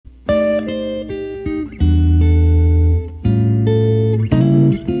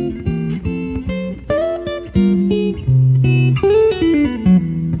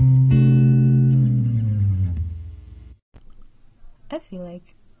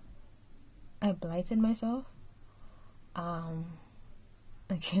I blighted myself. I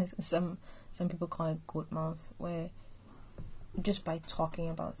guess some people call it goat mouth, where just by talking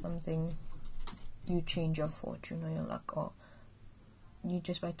about something you change your fortune or your luck, or you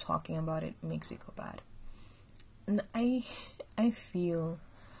just by talking about it makes it go bad. And I feel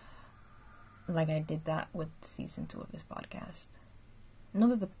like I did that with season 2 of this podcast.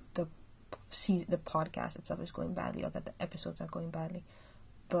 Not that the podcast itself is going badly, or that the episodes are going badly,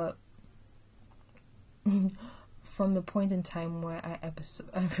 but from the point in time where I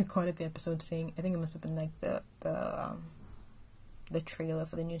recorded the episode, saying, I think it must have been like the trailer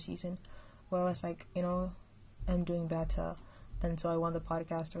for the new season, where I was like, I'm doing better, and so I want the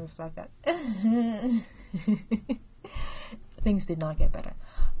podcast to reflect that. Things did not get better,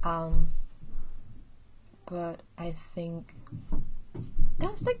 but I think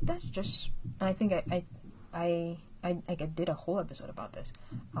that's just. I think I did a whole episode about this,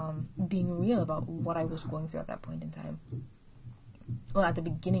 being real about what I was going through at that point in time. Well, at the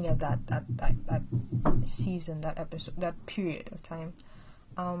beginning of that season, that episode, that period of time,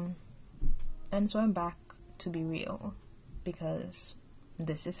 and so I'm back to be real, because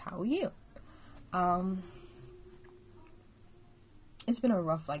this is how we heal. It's been a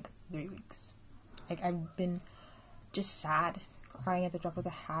rough 3 weeks. I've been just sad, crying at the drop of the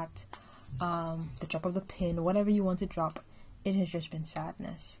hat, the drop of the pin, whatever you want to drop. It has just been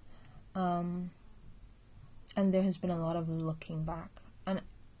sadness, and there has been a lot of looking back, and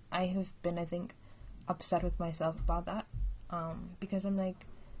I have been, I think, upset with myself about that, because I'm like,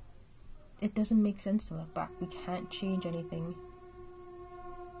 it doesn't make sense to look back. We can't change anything.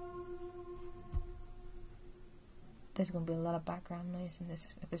 There's going to be a lot of background noise in this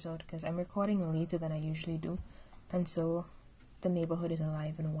episode, because I'm recording later than I usually do, and so the neighborhood is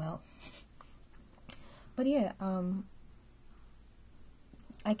alive and well. But yeah,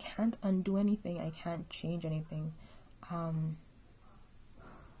 I can't undo anything. I can't change anything.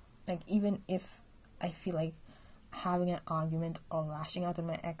 Even if I feel like having an argument or lashing out at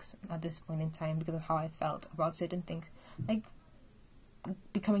my ex at this point in time because of how I felt about certain things,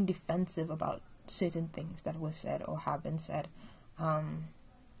 becoming defensive about certain things that were said or have been said, none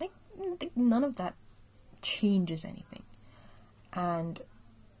of that changes anything, and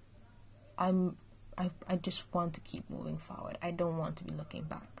I just want to keep moving forward. I don't want to be looking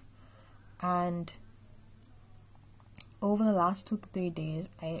back. And over the last 2 to 3 days,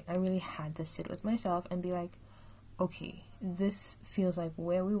 I really had to sit with myself and be like, okay, this feels like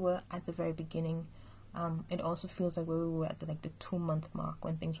where we were at the very beginning. It also feels like where we were at the 2-month mark,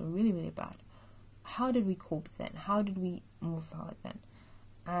 when things were really, really bad. How did we cope then? How did we move forward then?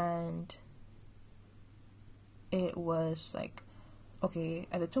 And it was okay,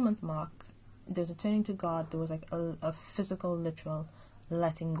 at the 2-month mark, there's a turning to God. There was a physical, literal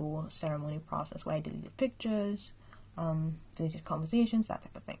letting go ceremony process, where I deleted pictures, deleted conversations, that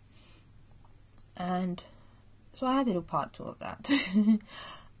type of thing. And so I had to do part 2 of that.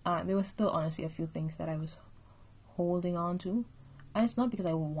 There was still honestly a few things that I was holding on to, and it's not because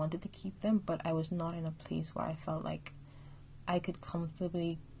I wanted to keep them, but I was not in a place where I felt like I could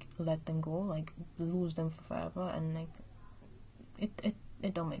comfortably let them go, lose them forever, and it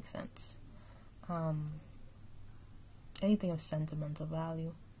don't make sense. Anything of sentimental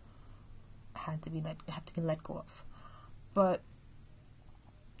value had to be let go of. But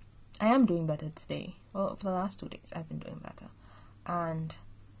I am doing better today. Well, for the last 2 days, I've been doing better, and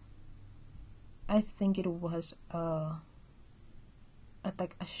I think it was a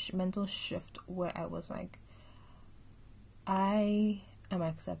mental shift where I was like, I am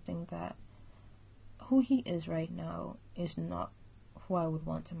accepting that who he is right now is not who I would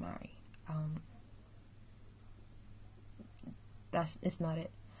want to marry. It's not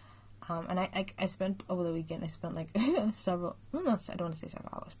it. And I spent over the weekend. I spent several. No, I don't want to say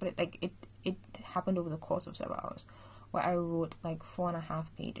several hours, but it happened over the course of several hours, where I wrote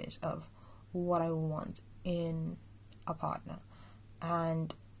 4.5 pages of what I want in a partner,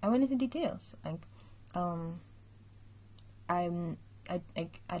 and I went into details. I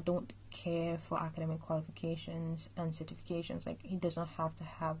don't care for academic qualifications and certifications. He does not have to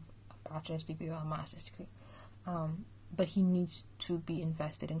have a bachelor's degree or a master's degree. But he needs to be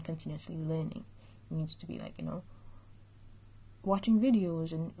invested in continuously learning. He needs to be watching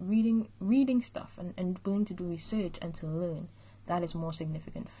videos and reading stuff and willing to do research and to learn. That is more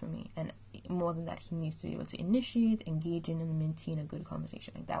significant for me. And more than that, he needs to be able to initiate, engage in, and maintain a good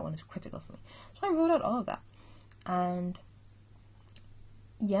conversation. That one is critical for me. So I wrote out all of that. And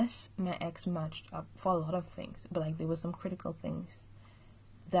yes, my ex matched up for a lot of things, but there were some critical things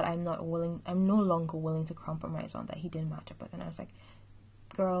that I'm no longer willing to compromise on, that he didn't match up with. And I was like,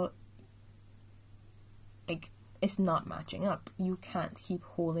 girl, like, it's not matching up. You can't keep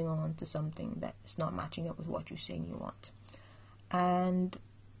holding on to something that's not matching up with what you're saying you want. And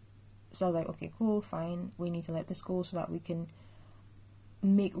so I was like, okay, cool, fine. We need to let this go so that we can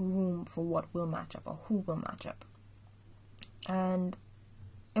make room for what will match up or who will match up. And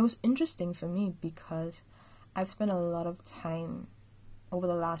it was interesting for me because I've spent a lot of time over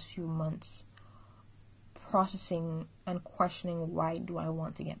the last few months processing and questioning, why do I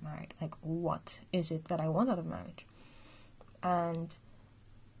want to get married? Like, what is it that I want out of marriage? And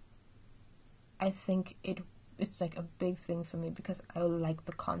I think it's like a big thing for me because I like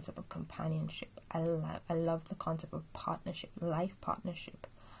the concept of companionship. I love the concept of partnership, life partnership.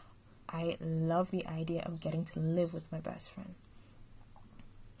 I love the idea of getting to live with my best friend.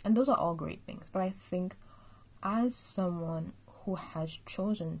 And those are all great things. But I think as someone who has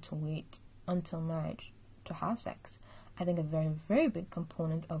chosen to wait until marriage to have sex, I think a very, very big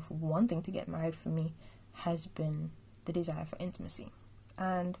component of wanting to get married for me has been the desire for intimacy.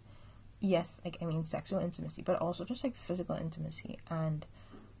 And yes, like, I mean sexual intimacy, but also just like physical intimacy and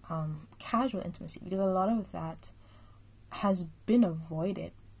casual intimacy, because a lot of that has been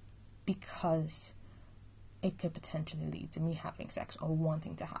avoided because it could potentially lead to me having sex or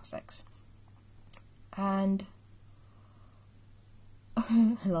wanting to have sex. And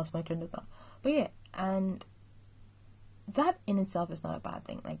I lost my train of thought. But yeah, and that in itself is not a bad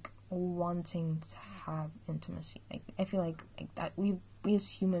thing. Like, wanting to have intimacy. Like, I feel like that we as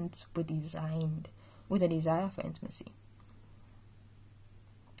humans were designed with a desire for intimacy.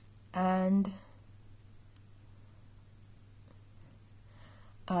 And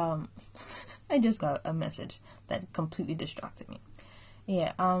I just got a message that completely distracted me.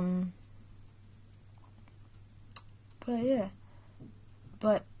 Yeah,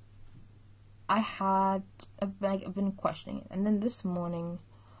 but I've been questioning it, and then this morning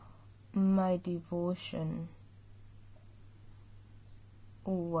my devotion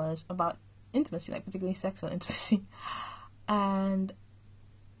was about intimacy, like particularly sexual intimacy, and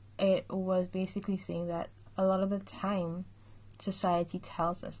it was basically saying that a lot of the time society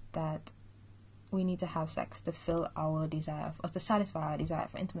tells us that we need to have sex to fill our desire or to satisfy our desire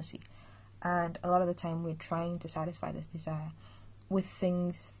for intimacy, and a lot of the time we're trying to satisfy this desire with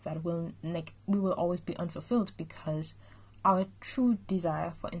things that will, like, we will always be unfulfilled because our true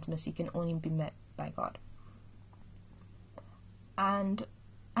desire for intimacy can only be met by God. And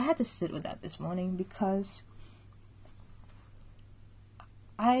I had to sit with that this morning because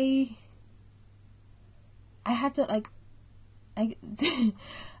I had to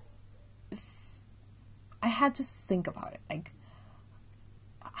I had to think about it. Like,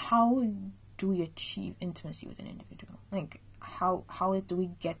 how do we achieve intimacy with an individual? Like, how do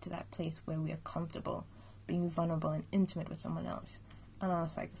we get to that place where we are comfortable being vulnerable and intimate with someone else? And I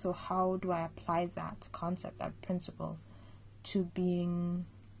was like, so how do I apply that concept, that principle, to being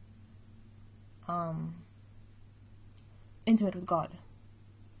intimate with God?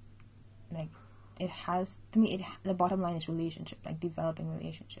 Like, it has, to me, the bottom line is relationship, like developing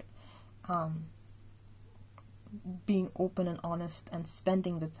relationship, being open and honest and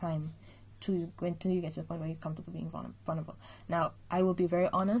spending the time to until you get to the point where you're comfortable being vulnerable. Now, I will be very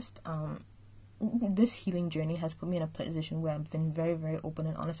honest, this healing journey has put me in a position where I've been very, very open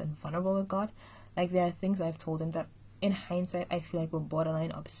and honest and vulnerable with God. Like, there are things I've told him that in hindsight I feel like were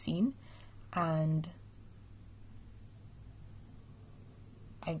borderline obscene, and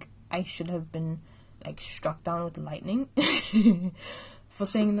like, I should have been like struck down with lightning for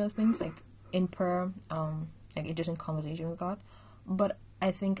saying those things, like in prayer, like just in conversation with God. But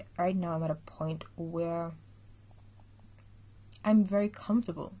I think right now I'm at a point where I'm very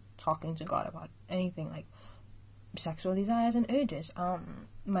comfortable talking to God about anything, like sexual desires and urges,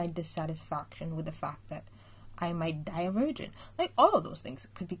 my dissatisfaction with the fact that I might die a virgin, like all of those things,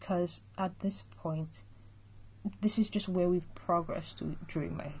 because at this point, this is just where we've progressed to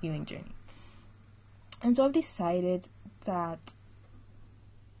during my healing journey. And so I've decided that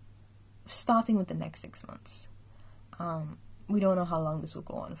starting with the next 6 months, we don't know how long this will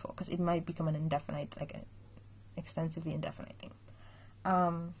go on for, because it might become an indefinite, like an extensively indefinite thing,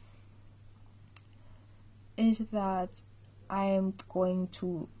 is that I am going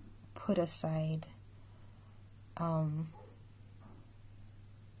to put aside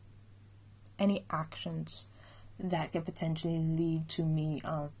any actions that could potentially lead to me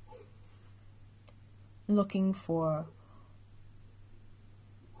looking for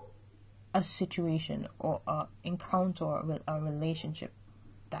a situation or a encounter with a relationship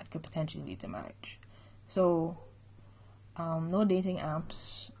that could potentially lead to marriage. So no dating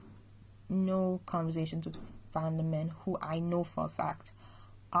apps, no conversations with random men who I know for a fact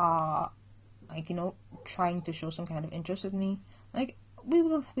are like, trying to show some kind of interest with me, like,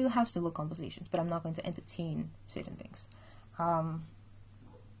 we'll have civil conversations, but I'm not going to entertain certain things.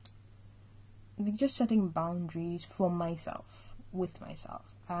 Like, just setting boundaries for myself, with myself,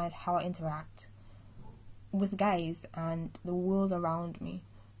 and how I interact with guys and the world around me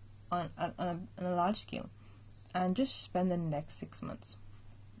on a large scale, and just spend the next 6 months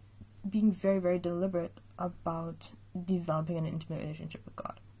being very, very deliberate about developing an intimate relationship with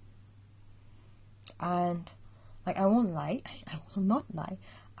God. And, like, I won't lie, I will not lie,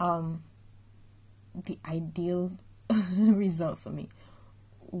 the ideal result for me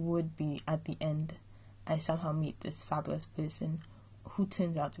would be, at the end, I somehow meet this fabulous person who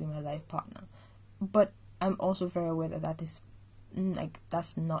turns out to be my life partner. But I'm also very aware that is, like,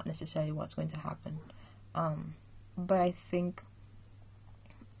 that's not necessarily what's going to happen. But I think,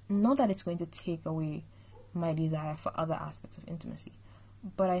 not that it's going to take away my desire for other aspects of intimacy,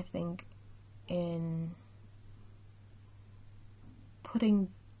 but I think in putting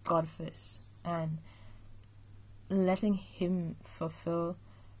God first and letting Him fulfill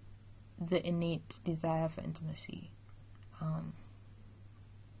the innate desire for intimacy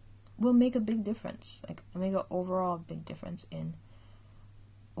will make a big difference. Like, make an overall big difference in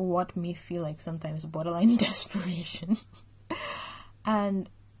what may feel like sometimes borderline desperation. And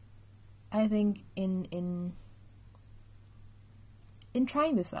I think in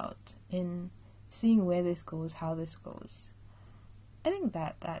trying this out, in seeing where this goes, how this goes, I think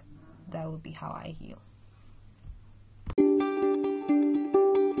that would be how I heal.